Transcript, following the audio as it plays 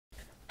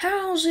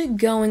How's it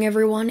going,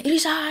 everyone? It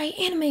is I,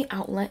 Anime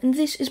Outlet, and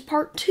this is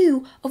part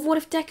 2 of What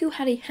If Deku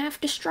had a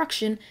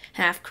half-destruction,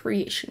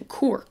 half-creation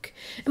Quirk.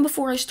 And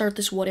before I start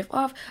this What If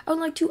off, I would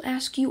like to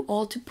ask you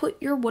all to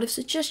put your What If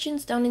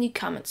suggestions down in the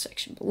comment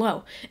section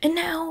below. And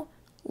now,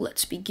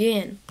 let's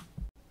begin.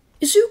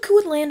 Izuku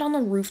would land on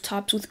the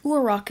rooftops with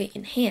Uraraka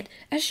in hand,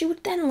 as she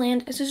would then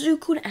land as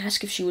Izuku would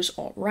ask if she was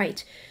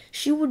alright.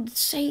 She would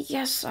say,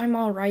 "Yes, I'm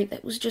alright,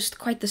 that was just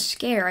quite the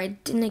scare. I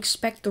didn't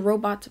expect the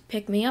robot to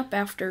pick me up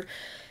after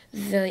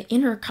the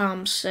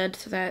intercom said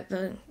that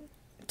the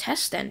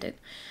test ended."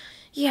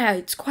 "Yeah,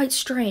 it's quite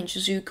strange,"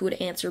 Izuku would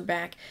answer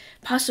back.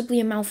 "Possibly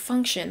a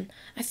malfunction.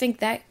 I think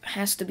that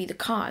has to be the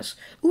cause."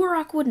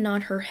 Uraraka would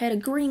nod her head,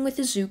 agreeing with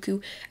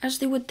Izuku, as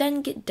they would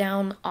then get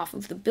down off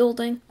of the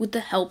building with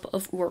the help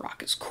of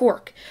Uraraka's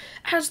Quirk.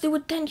 As they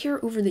would then hear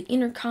over the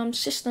intercom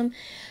system,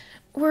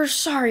 "We're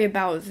sorry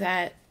about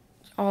that,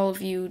 all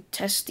of you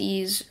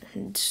testies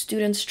and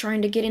students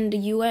trying to get into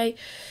UA.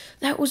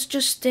 That was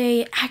just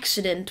a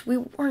accident. We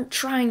weren't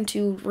trying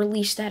to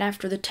release that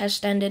after the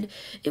test ended.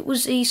 It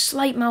was a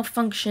slight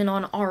malfunction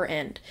on our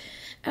end."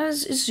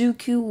 As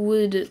Izuku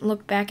would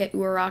look back at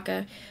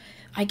Uraraka,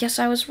 "I guess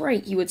I was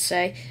right," he would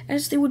say,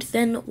 as they would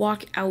then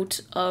walk out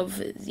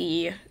of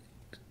the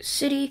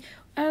city,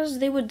 as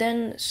they would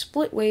then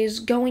split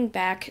ways going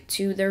back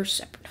to their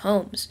separate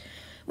homes.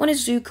 When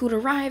Izuku would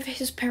arrive,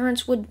 his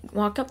parents would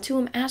walk up to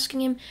him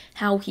asking him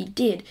how he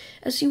did,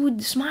 as he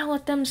would smile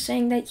at them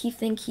saying that he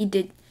thinks he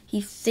did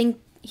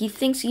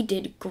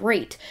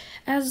great,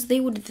 as they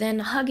would then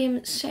hug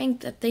him, saying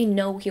that they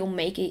know he'll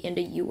make it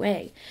into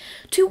UA.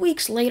 2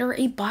 weeks later,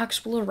 a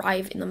box will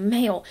arrive in the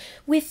mail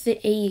with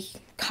a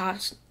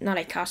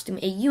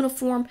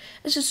uniform,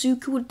 as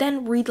Izuku would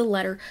then read the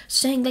letter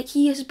saying that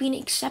he has been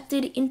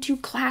accepted into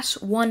Class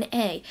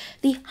 1A,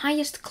 the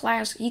highest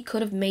class he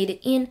could have made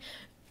it in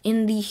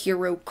the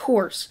hero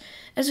course.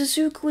 As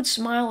Izuku would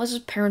smile as his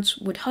parents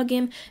would hug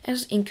him,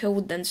 as Inko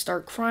would then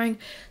start crying,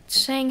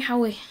 saying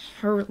how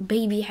her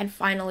baby had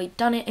finally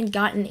done it and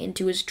gotten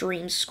into his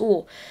dream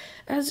school.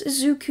 As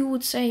Izuku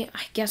would say,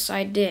 "I guess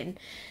I did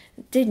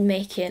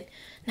make it.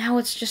 Now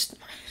it's just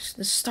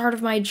the start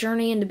of my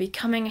journey into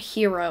becoming a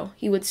hero,"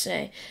 he would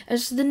say,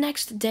 as the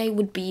next day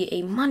would be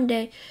a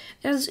Monday,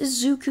 as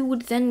Izuku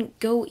would then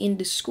go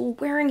into school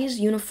wearing his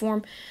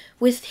uniform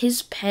with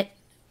his pet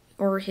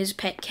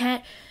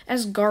cat,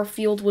 as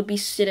Garfield would be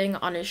sitting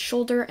on his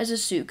shoulder as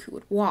Izuku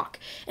would walk.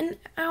 And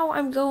now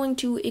I'm going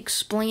to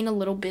explain a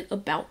little bit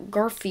about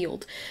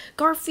Garfield.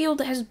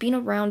 Garfield has been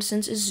around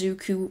since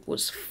Izuku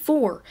was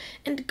 4,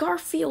 and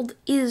Garfield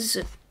is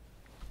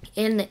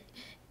an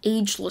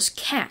ageless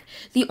cat.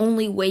 The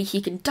only way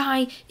he can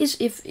die is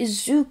if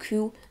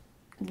Izuku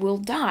will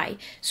die.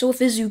 So if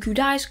Izuku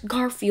dies,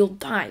 Garfield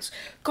dies.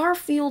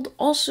 Garfield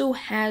also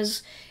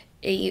has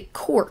a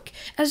quirk,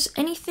 as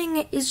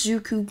anything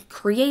Izuku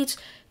creates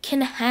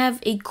can have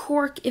a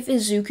quirk if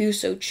Izuku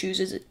so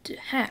chooses it to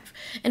have.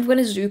 And when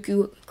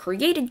Izuku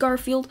created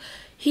Garfield,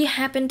 he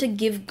happened to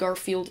give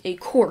Garfield a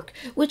quirk,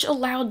 which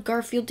allowed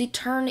Garfield to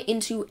turn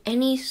into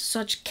any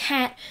such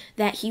cat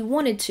that he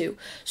wanted to.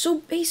 So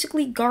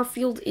basically,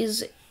 Garfield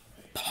is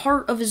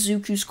part of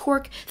Izuku's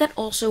quirk that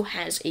also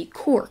has a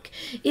quirk.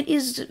 It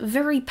is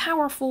very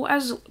powerful,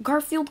 as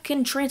Garfield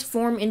can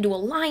transform into a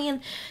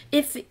lion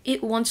if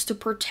it wants to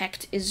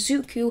protect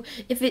Izuku,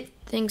 if it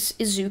thinks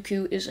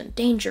Izuku is in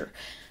danger.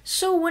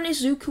 So when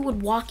Izuku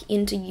would walk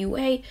into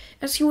UA,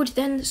 as he would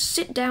then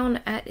sit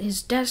down at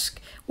his desk,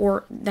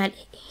 or that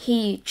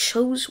he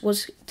chose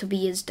was to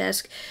be his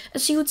desk,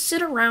 as he would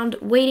sit around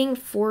waiting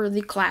for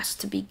the class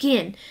to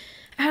begin,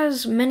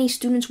 as many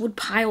students would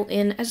pile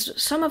in, as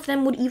some of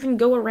them would even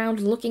go around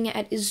looking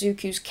at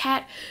Izuku's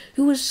cat,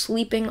 who was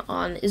sleeping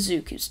on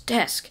Izuku's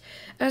desk,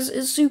 as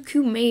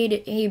Izuku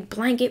made a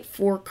blanket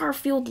for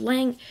Garfield,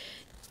 laying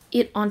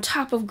it on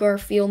top of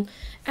Garfield,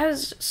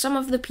 as some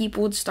of the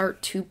people would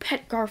start to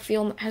pet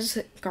Garfield, as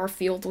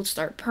Garfield would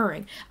start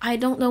purring. I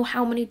don't know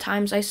how many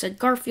times I said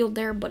Garfield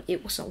there, but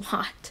it was a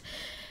lot.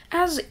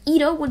 As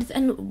Ito would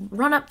then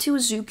run up to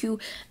Izuku,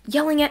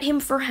 yelling at him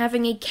for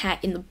having a cat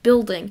in the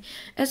building,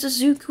 as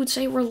Izuku would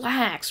say,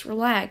 "Relax,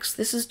 relax,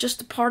 this is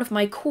just a part of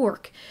my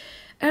quirk."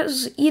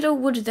 As Ito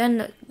would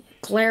then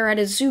glare at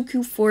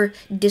Izuku for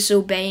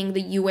disobeying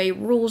the UA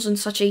rules in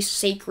such a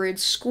sacred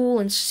school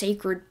and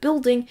sacred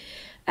building,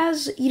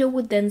 as Ito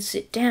would then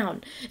sit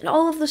down, and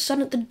all of a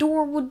sudden the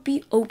door would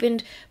be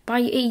opened by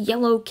a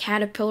yellow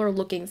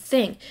caterpillar-looking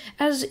thing,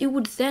 as it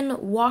would then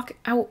walk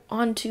out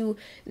onto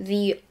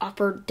the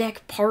upper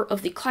deck part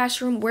of the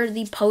classroom where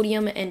the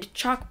podium and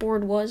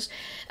chalkboard was,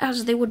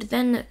 as they would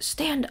then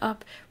stand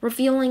up,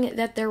 revealing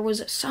that there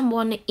was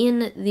someone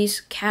in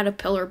this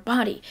caterpillar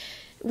body.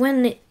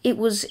 When it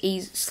was a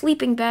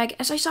sleeping bag,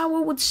 as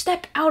Aizawa would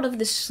step out of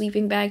this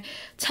sleeping bag,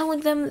 telling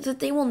them that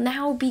they will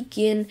now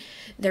begin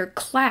their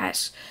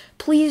class.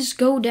 "Please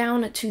go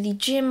down to the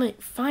gym,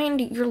 find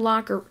your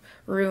locker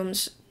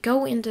rooms,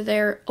 go into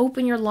there,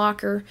 open your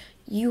locker.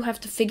 You have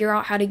to figure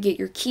out how to get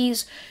your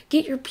keys,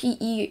 get your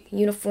PE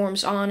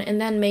uniforms on, and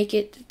then make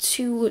it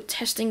to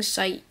testing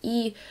site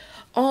E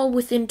all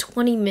within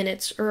 20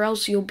 minutes, or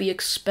else you'll be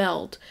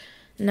expelled.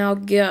 Now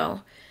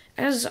go."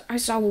 As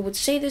Aizawa would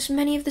say this,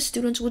 many of the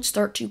students would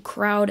start to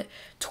crowd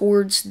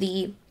towards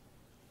the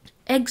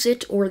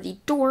exit or the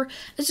door,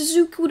 as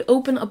Izuku would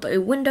open up a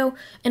window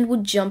and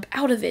would jump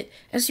out of it,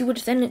 as he would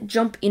then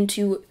jump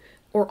into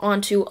or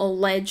onto a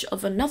ledge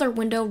of another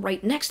window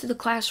right next to the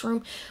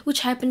classroom,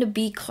 which happened to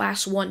be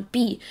Class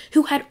 1B,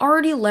 who had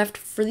already left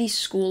for the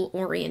school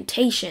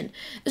orientation.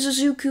 As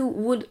Izuku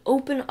would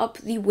open up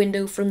the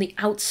window from the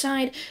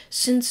outside,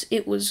 since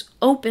it was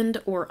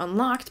opened or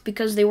unlocked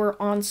because they were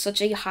on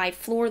such a high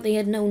floor they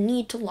had no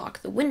need to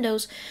lock the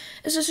windows,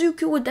 as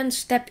Izuku would then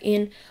step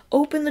in,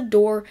 open the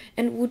door,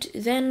 and would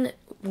then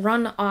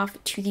run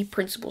off to the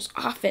principal's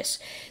office.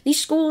 The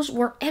schools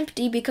were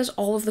empty because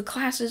all of the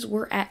classes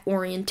were at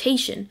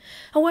orientation.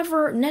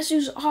 However,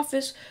 Nezu's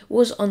office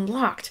was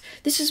unlocked.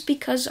 This is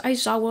because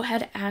Aizawa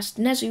had asked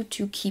Nezu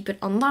to keep it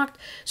unlocked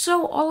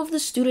so all of the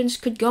students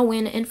could go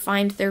in and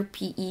find their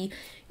PE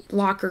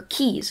locker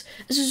keys.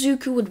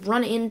 Izuku would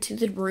run into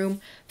the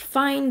room,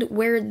 find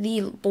where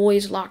the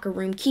boys' locker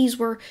room keys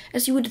were,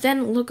 as he would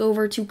then look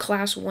over to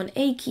Class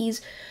 1A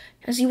keys,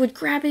 as he would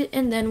grab it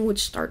and then would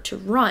start to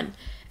run.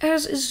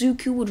 As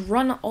Izuku would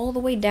run all the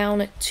way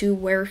down to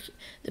where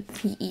the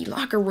PE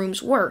locker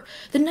rooms were.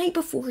 The night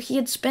before, he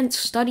had spent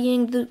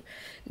studying the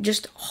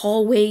just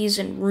hallways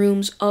and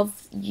rooms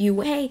of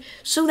UA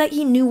so that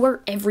he knew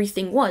where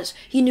everything was.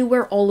 He knew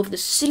where all of the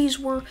cities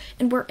were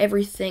and where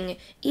everything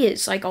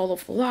is, like all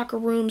of the locker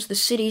rooms, the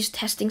cities,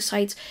 testing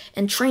sites,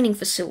 and training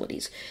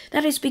facilities.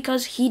 That is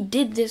because he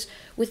did this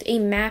with a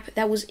map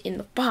that was in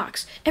the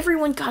box.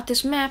 Everyone got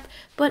this map,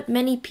 but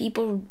many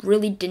people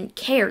really didn't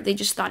care. They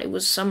just thought it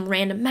was some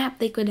random map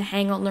they could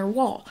hang on their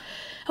wall.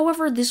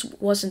 However, this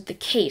wasn't the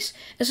case,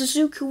 as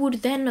Izuku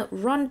would then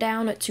run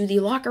down to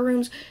the locker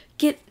rooms,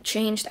 get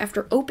changed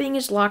after opening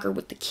his locker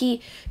with the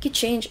key, get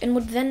changed, and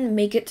would then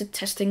make it to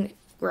testing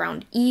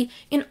ground E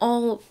in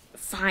all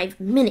 5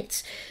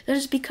 minutes. That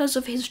is because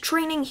of his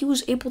training. He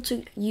was able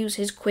to use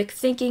his quick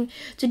thinking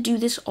to do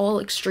this all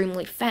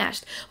extremely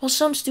fast, while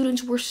some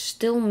students were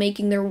still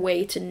making their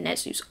way to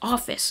Nezu's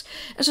office.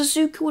 As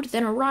Izuku would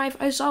then arrive,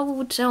 Aizawa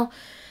would tell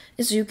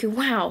Izuku,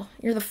 "Wow,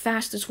 you're the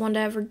fastest one to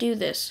ever do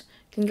this.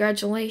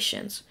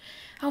 Congratulations.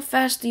 How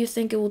fast do you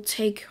think it will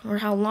take, or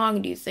how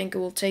long do you think it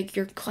will take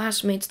your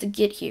classmates to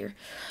get here?"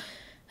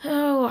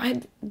 "Oh,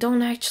 I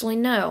don't actually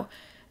know."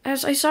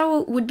 As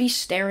Aizawa would be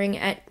staring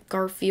at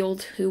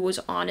Garfield, who was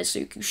on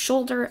Izuku's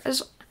shoulder,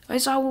 as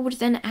Aizawa would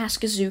then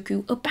ask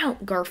Izuku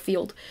about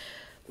Garfield.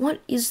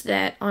 "What is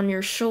that on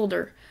your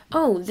shoulder?"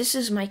 "Oh, this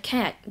is my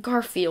cat,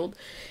 Garfield.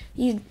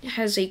 He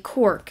has a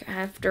quirk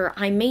after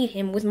I made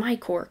him with my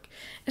quirk."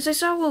 As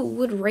Aizawa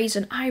would raise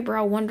an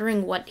eyebrow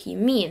wondering what he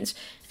means,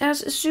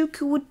 as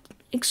Izuku would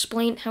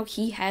explain how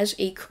he has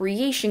a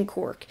creation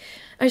quirk.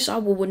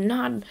 Aizawa would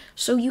nod,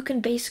 "So you can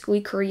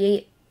basically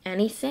create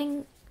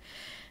anything?"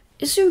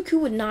 Izuku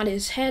would nod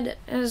his head,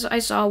 as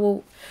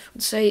Aizawa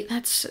would say,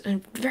 "That's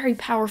a very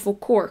powerful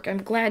quirk.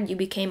 I'm glad you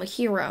became a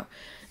hero."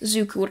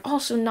 Izuku would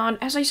also nod,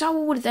 as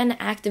Aizawa would then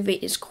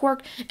activate his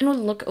quirk and would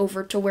look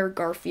over to where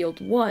Garfield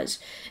was.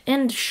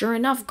 And sure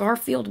enough,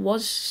 Garfield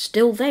was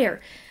still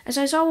there, as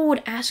Aizawa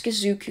would ask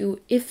Izuku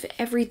if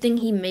everything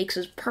he makes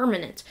is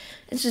permanent,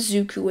 as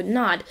Izuku would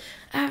nod.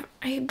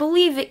 I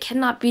believe it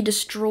cannot be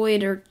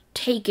destroyed or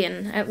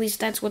taken. At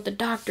least that's what the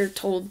doctor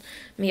told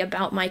me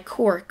about my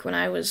quirk when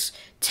I was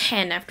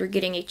 10 after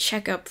getting a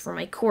checkup for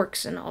my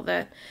quirks and all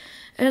that."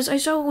 As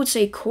Aizawa would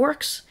say,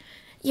 "Quirks?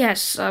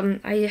 Yes,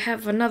 I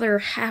have another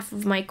half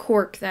of my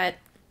quirk that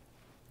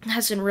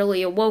hasn't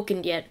really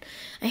awoken yet.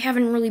 I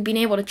haven't really been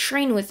able to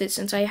train with it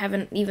since I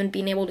haven't even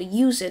been able to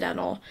use it at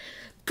all.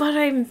 But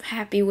I'm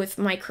happy with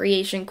my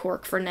creation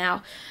quirk for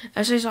now."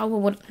 As Aizawa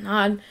would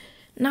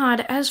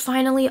nod, as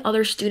finally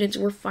other students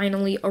were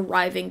finally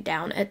arriving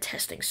down at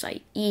testing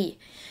site E.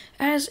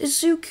 As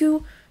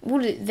Izuku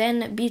would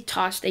then be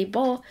tossed a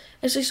ball,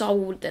 as Aizawa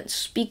would then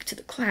speak to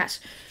the class.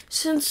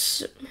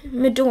 "Since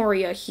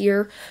Midoriya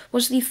here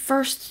was the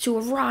first to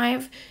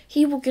arrive,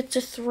 he will get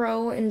to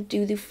throw and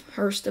do the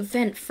first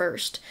event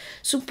first.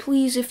 So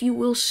please, if you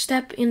will,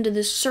 step into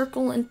this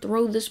circle and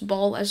throw this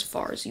ball as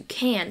far as you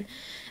can."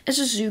 As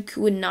Izuku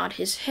would nod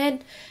his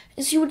head,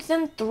 as he would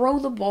then throw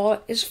the ball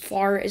as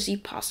far as he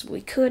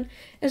possibly could,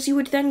 as he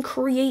would then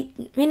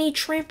create many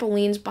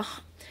trampolines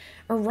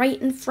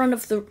right in front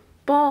of the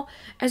ball,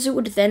 as it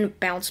would then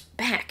bounce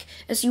back.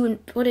 As you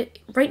would put it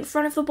right in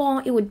front of the ball,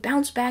 it would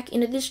bounce back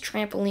into this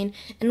trampoline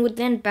and would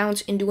then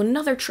bounce into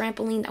another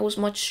trampoline that was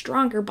much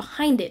stronger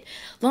behind it,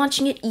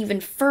 launching it even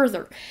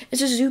further.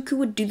 As Izuku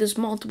would do this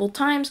multiple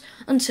times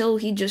until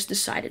he just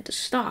decided to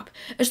stop,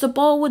 as the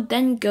ball would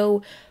then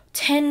go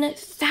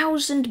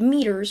 10,000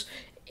 meters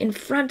in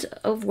front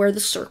of where the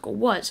circle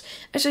was.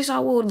 As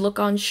Aizawa would look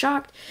on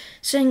shocked,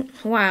 saying,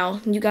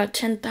 "Wow, you got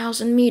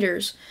 10,000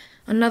 meters.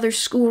 Another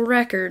school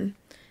record.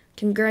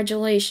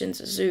 Congratulations,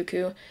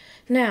 Izuku.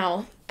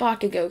 Now,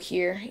 Bakugo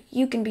here,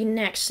 you can be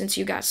next since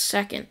you got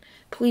second.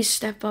 Please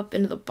step up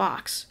into the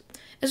box."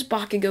 As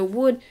Bakugo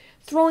would,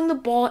 throwing the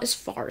ball as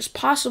far as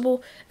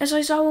possible, as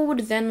Aizawa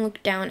would then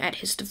look down at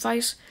his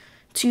device.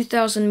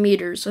 2,000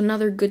 meters,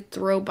 another good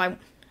throw by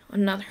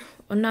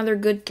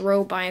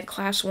a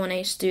Class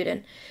 1A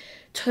student.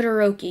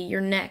 Todoroki,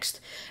 you're next.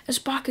 As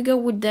Bakugo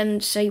would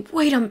then say,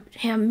 wait a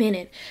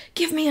minute,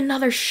 give me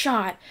another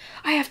shot.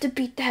 I have to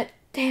beat that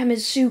damn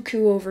Izuku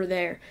over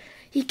there.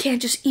 He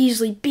can't just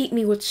easily beat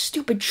me with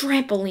stupid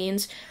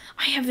trampolines.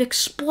 I have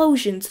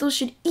explosions. Those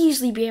should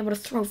easily be able to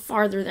throw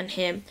farther than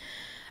him.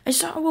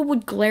 Aizawa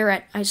would glare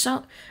at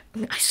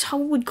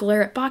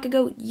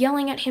Bakugo,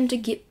 yelling at him to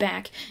get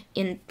back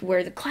in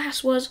where the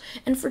class was,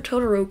 and for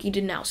Todoroki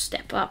to now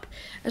step up.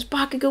 As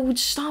Bakugo would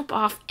stomp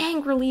off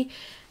angrily,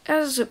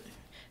 as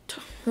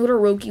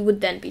Todoroki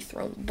would then be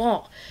thrown the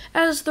ball,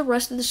 as the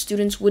rest of the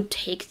students would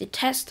take the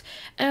test,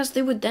 as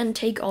they would then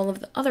take all of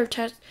the other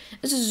tests,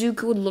 as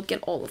Izuku would look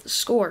at all of the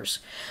scores.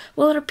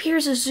 Well, it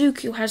appears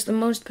Izuku has the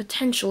most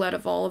potential out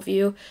of all of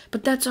you,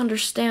 but that's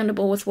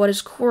understandable with what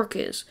his quirk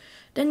is.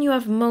 Then you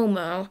have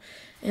Momo,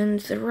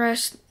 and the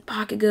rest,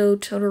 Bakugo,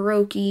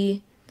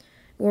 Todoroki,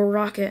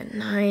 Uraraka at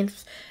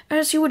 9th,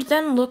 as he would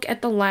then look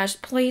at the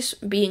last place,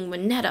 being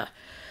Mineta.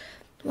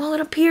 Well, it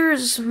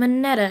appears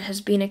Mineta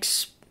has been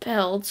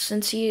expelled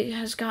since he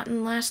has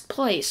gotten last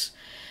place.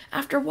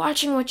 After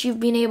watching what you've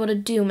been able to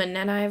do,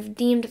 Mineta, I've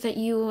deemed that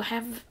you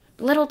have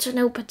little to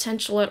no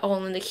potential at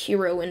all in the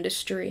hero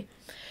industry.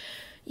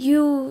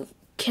 You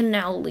can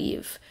now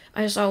leave,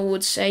 Aizawa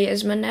would say,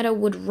 as Mineta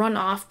would run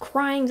off,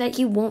 crying that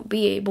he won't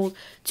be able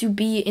to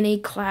be in a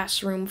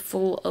classroom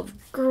full of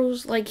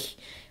girls like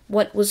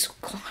what was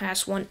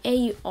Class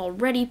 1A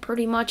already,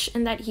 pretty much,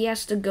 and that he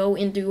has to go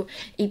into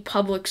a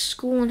public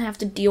school and have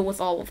to deal with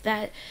all of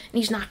that, and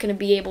he's not going to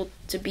be able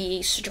to be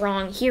a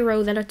strong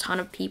hero that a ton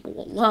of people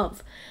will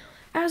love.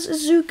 As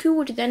Izuku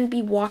would then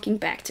be walking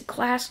back to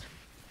class,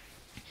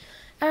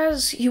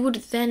 as he would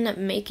then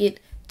make it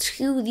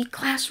to the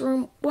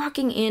classroom,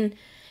 walking in,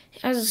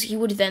 as he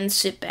would then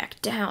sit back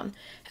down,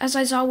 as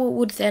Aizawa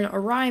would then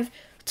arrive,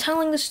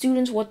 telling the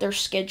students what their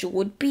schedule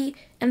would be,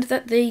 and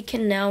that they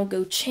can now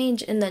go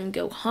change and then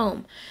go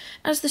home,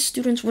 as the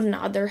students would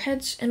nod their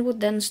heads and would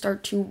then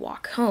start to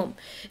walk home.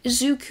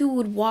 Izuku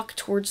would walk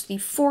towards the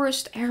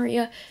forest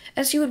area,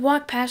 as he would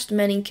walk past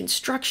many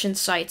construction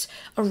sites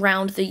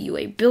around the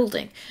UA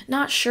building,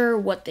 not sure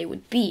what they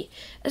would be,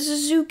 as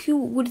Izuku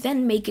would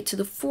then make it to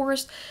the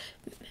forest,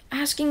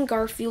 asking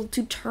Garfield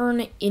to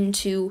turn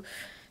into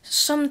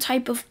some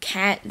type of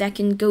cat that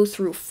can go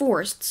through a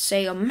forest,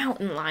 say a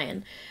mountain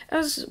lion,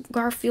 as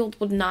Garfield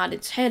would nod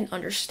its head,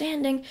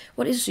 understanding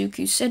what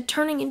Izuku said,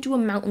 turning into a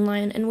mountain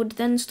lion, and would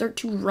then start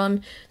to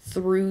run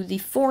through the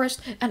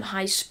forest at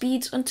high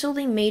speeds until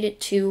they made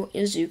it to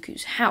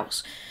Izuku's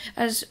house,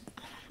 as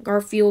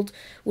Garfield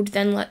would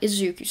then let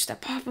Izuku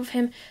step off of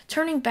him,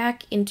 turning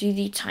back into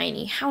the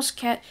tiny house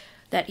cat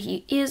that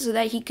he is,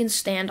 that he can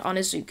stand on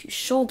Izuku's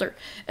shoulder.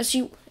 As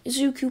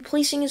Izuku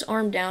placing his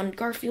arm down,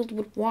 Garfield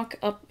would walk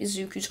up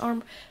Izuku's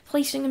arm,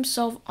 placing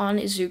himself on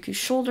Izuku's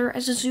shoulder,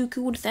 as Izuku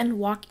would then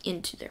walk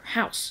into their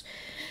house.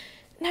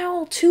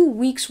 Now, 2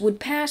 weeks would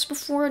pass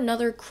before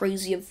another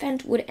crazy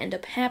event would end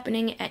up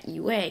happening at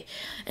UA,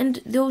 and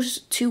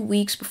those 2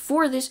 weeks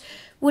before this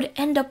would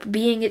end up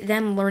being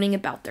them learning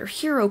about their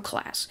hero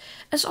class,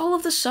 as all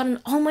of a sudden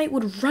All Might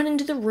would run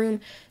into the room,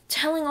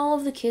 telling all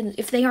of the kids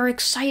if they are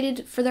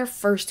excited for their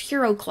first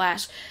hero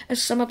class,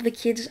 as some of the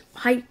kids,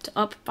 hyped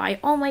up by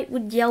All Might,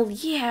 would yell,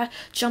 yeah,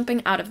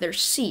 jumping out of their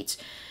seats.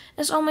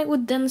 As All Might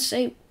would then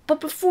say, but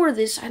before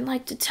this, I'd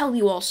like to tell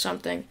you all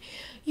something.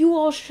 You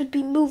all should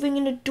be moving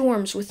into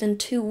dorms within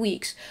 2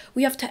 weeks.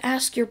 We have to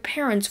ask your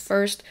parents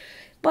first,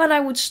 but I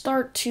would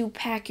start to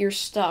pack your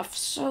stuff,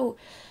 so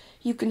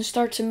you can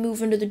start to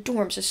move into the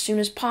dorms as soon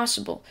as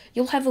possible.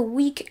 You'll have a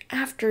week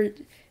after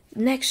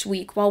next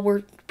week while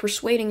we're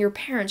persuading your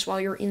parents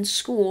while you're in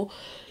school,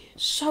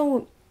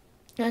 so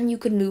then you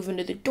could move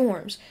into the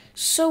dorms.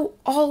 So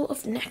all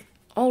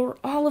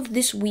of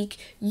this week,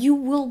 you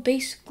will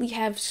basically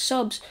have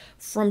subs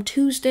from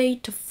Tuesday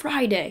to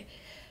Friday.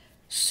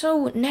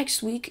 So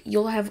next week,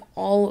 you'll have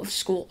all of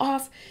school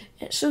off,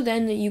 so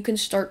then you can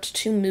start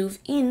to move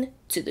in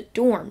to the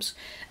dorms,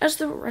 as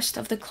the rest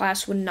of the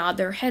class would nod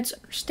their heads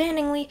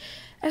understandingly,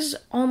 as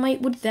All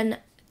Might would then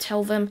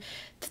tell them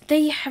that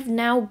they have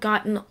now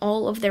gotten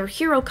all of their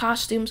hero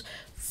costumes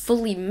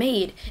fully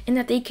made, and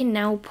that they can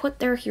now put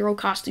their hero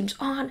costumes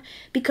on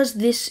because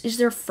this is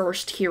their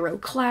first hero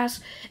class,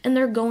 and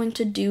they're going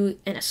to do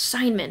an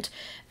assignment,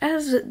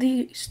 as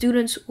the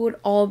students would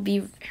all be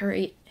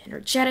very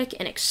energetic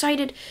and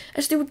excited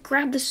as they would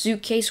grab the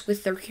suitcase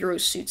with their hero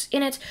suits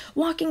in it,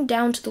 walking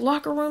down to the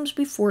locker rooms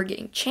before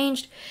getting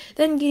changed,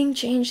 then getting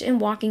changed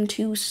and walking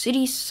to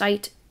City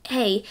Site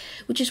A,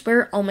 which is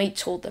where All Might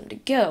told them to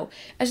go,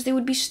 as they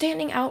would be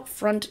standing out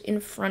front in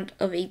front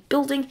of a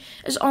building,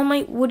 as All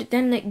Might would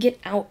then get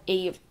out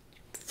a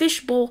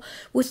fishbowl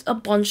with a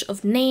bunch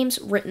of names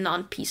written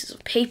on pieces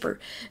of paper,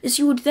 as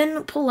he would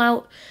then pull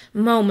out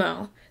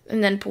Momo,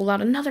 and then pull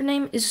out another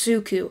name,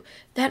 Izuku.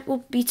 That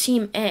will be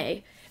Team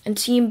A, and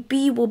Team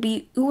B will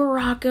be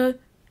Uraraka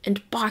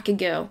and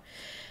Bakugo.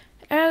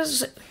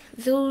 As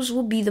those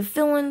will be the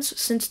villains.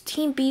 Since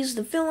Team B is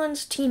the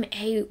villains, Team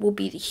A will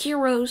be the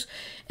heroes.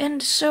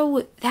 And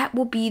so that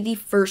will be the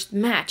first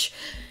match.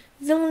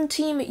 Villain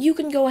team, you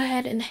can go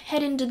ahead and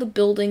head into the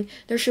building.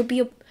 There should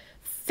be a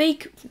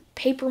fake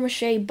paper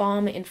mache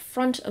bomb in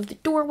front of the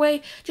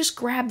doorway. Just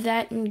grab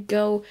that and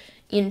go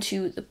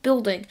into the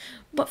building.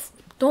 But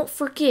don't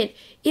forget,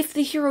 if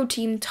the hero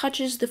team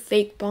touches the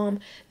fake bomb,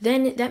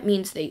 then that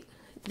means they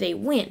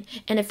win.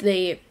 And if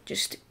they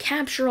just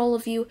capture all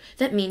of you,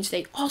 that means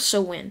they also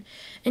win.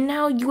 And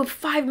now you have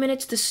 5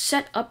 minutes to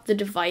set up the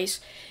device,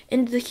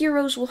 and the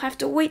heroes will have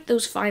to wait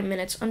those 5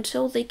 minutes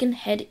until they can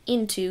head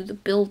into the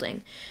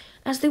building.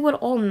 As they would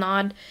all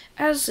nod,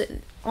 as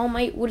All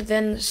Might would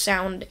then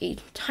sound a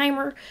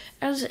timer,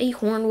 as a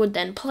horn would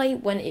then play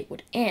when it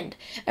would end,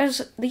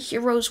 as the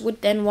heroes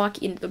would then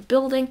walk into the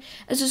building,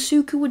 as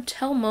Izuku would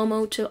tell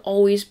Momo to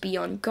always be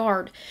on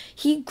guard.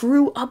 He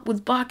grew up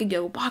with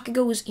Bakugo.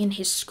 Bakugo was in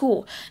his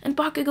school, and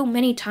Bakugo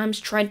many times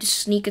tried to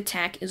sneak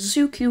attack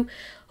Izuku,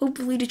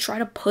 hopefully to try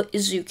to put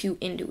Izuku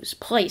into his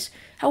place.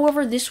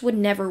 However, this would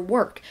never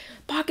work.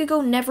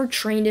 Bakugo never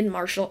trained in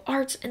martial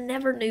arts and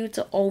never knew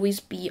to always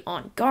be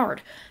on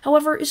guard.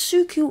 However,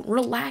 Izuku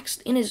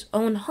relaxed in his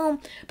own home,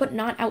 but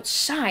not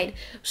outside,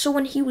 so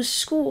when he was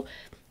school,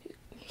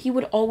 he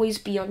would always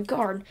be on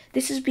guard.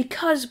 This is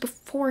because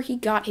before he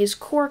got his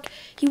quirk,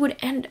 he would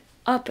end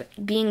up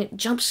being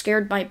jump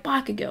scared by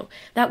Bakugo.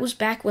 That was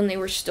back when they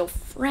were still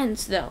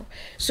friends, though,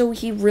 so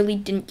he really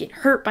didn't get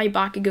hurt by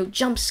Bakugo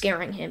jump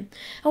scaring him.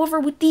 However,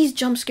 with these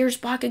jump scares,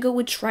 Bakugo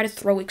would try to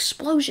throw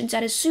explosions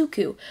at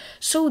Izuku,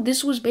 so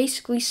this was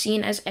basically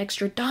seen as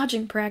extra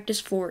dodging practice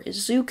for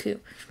Izuku.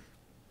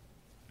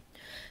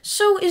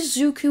 So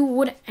Izuku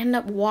would end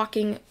up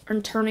walking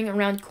and turning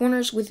around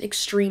corners with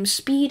extreme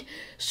speed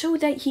so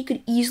that he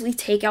could easily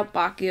take out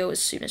Bakugo as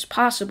soon as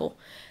possible.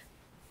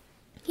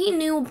 He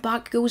knew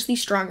Bakugo was the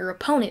stronger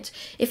opponent.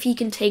 If he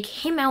can take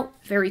him out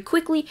very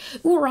quickly,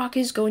 Uraraka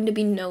is going to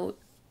be no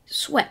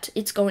sweat.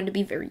 It's going to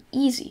be very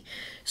easy.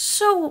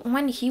 So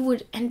when he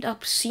would end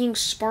up seeing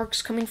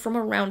sparks coming from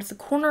around the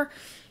corner,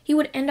 he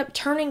would end up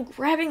turning,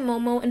 grabbing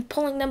Momo, and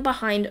pulling them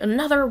behind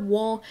another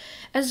wall,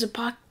 as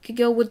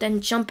Bakugo would then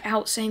jump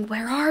out saying,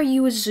 "Where are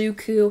you,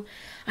 Izuku?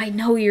 I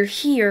know you're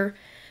here."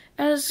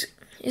 As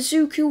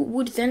Izuku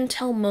would then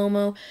tell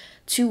Momo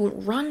to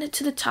run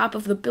to the top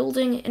of the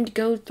building and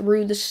go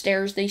through the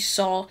stairs they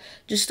saw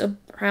just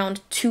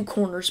around 2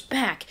 corners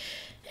back,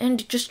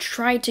 and just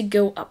try to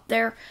go up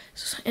there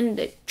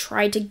and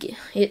try to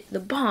hit the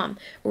bomb,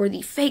 or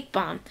the fake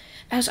bomb,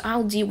 as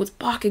I'll deal with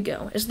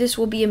Bakugo, as this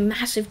will be a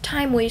massive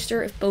time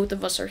waster if both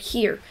of us are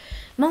here.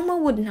 Momo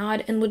would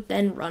nod and would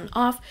then run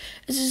off,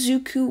 as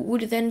Izuku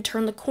would then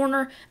turn the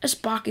corner, as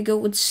Bakugo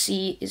would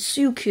see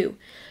Izuku.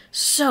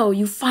 "So,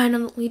 you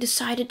finally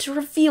decided to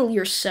reveal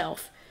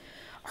yourself.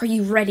 Are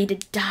you ready to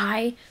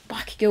die?"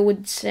 Bakugo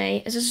would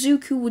say, as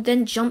Izuku would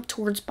then jump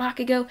towards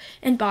Bakugo,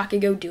 and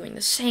Bakugo doing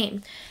the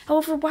same.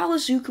 However, while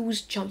Izuku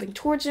was jumping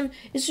towards him,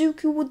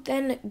 Izuku would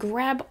then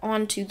grab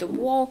onto the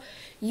wall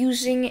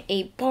using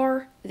a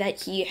bar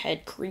that he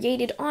had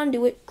created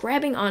onto it,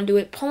 grabbing onto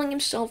it, pulling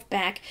himself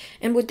back,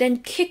 and would then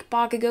kick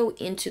Bakugo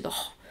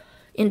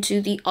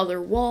into the other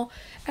wall,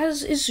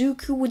 as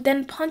Izuku would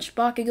then punch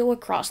Bakugo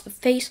across the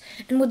face,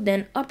 and would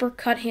then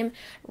uppercut him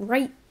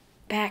right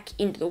back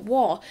into the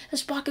wall,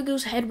 as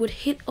Bakugo's head would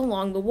hit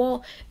along the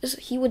wall, as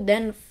he would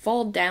then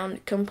fall down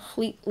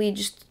completely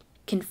just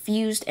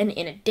confused and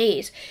in a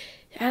daze,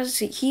 as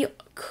he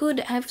could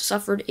have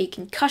suffered a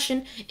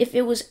concussion if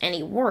it was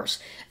any worse,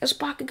 as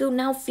Bakugo,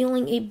 now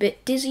feeling a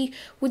bit dizzy,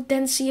 would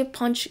then see a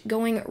punch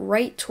going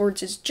right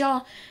towards his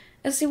jaw,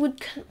 as he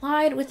would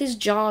collide with his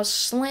jaw,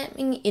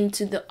 slamming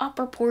into the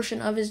upper portion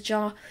of his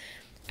jaw,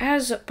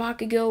 as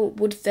Bakugo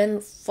would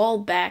then fall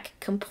back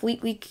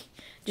completely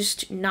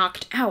just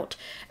knocked out,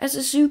 as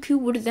Izuku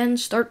would then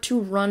start to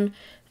run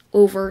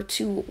over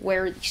to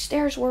where the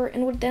stairs were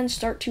and would then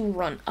start to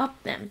run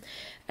up them,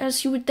 as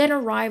he would then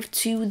arrive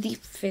to the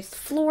 5th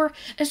floor,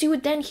 as you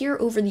would then hear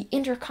over the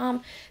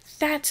intercom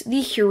that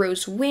the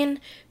heroes win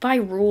by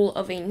rule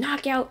of a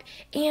knockout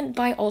and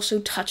by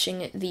also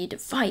touching the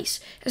device,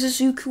 as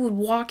Izuku would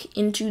walk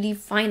into the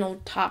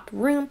final top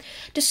room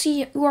to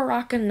see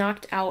Uraraka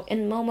knocked out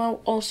and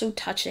Momo also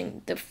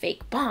touching the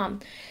fake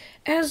bomb,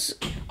 as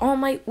All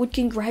Might would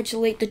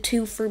congratulate the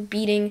two for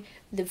beating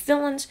the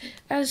villains,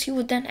 as he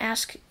would then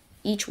ask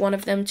each one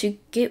of them to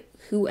get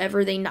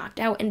whoever they knocked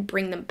out and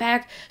bring them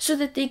back so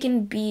that they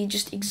can be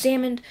just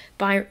examined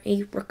by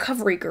a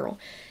recovery girl.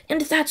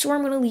 And that's where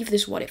I'm going to leave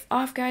this What If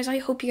off, guys. I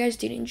hope you guys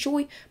did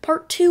enjoy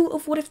part 2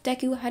 of What If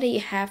Deku had a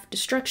half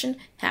destruction,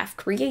 half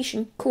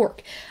creation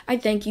quirk. I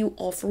thank you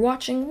all for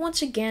watching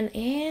once again,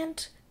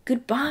 and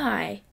goodbye.